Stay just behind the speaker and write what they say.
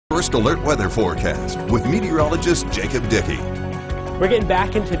First Alert Weather Forecast with meteorologist Jacob Dickey. We're getting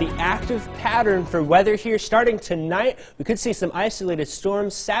back into the active pattern for weather here. Starting tonight, we could see some isolated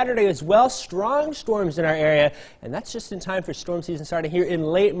storms. Saturday as well, strong storms in our area. And that's just in time for storm season starting here in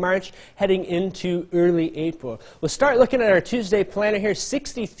late March, heading into early April. We'll start looking at our Tuesday planner here,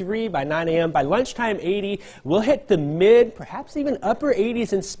 63 by 9 a.m. By lunchtime, 80. We'll hit the mid, perhaps even upper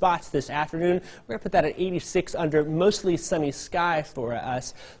 80s in spots this afternoon. We're going to put that at 86 under mostly sunny sky for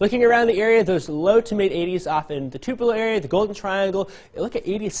us. Looking around the area, those low to mid 80s off in the Tupelo area, the Golden Triangle. Look at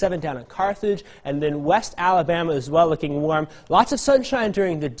 87 down in Carthage, and then West Alabama as well, looking warm. Lots of sunshine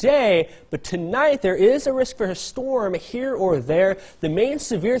during the day, but tonight there is a risk for a storm here or there. The main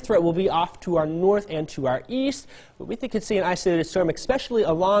severe threat will be off to our north and to our east, but we think could see an isolated storm, especially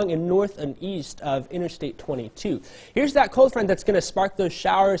along and north and east of Interstate 22. Here's that cold front that's going to spark those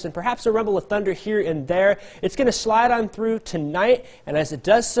showers and perhaps a rumble of thunder here and there. It's going to slide on through tonight, and as it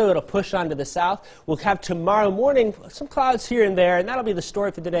does so, it'll push on to the south. We'll have tomorrow morning some clouds here and there, and that'll be the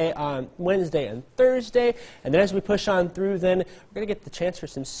story for today on Wednesday and Thursday. And then as we push on through, then we're going to get the chance for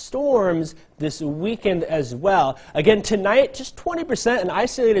some storms this weekend as well. Again, tonight, just 20%, an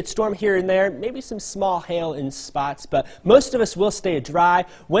isolated storm here and there, maybe some small hail in spots, but most of us will stay dry.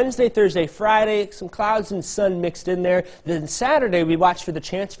 Wednesday, Thursday, Friday, some clouds and sun mixed in there. Then Saturday, we watch for the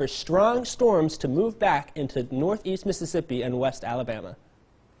chance for strong storms to move back into northeast Mississippi and West Alabama.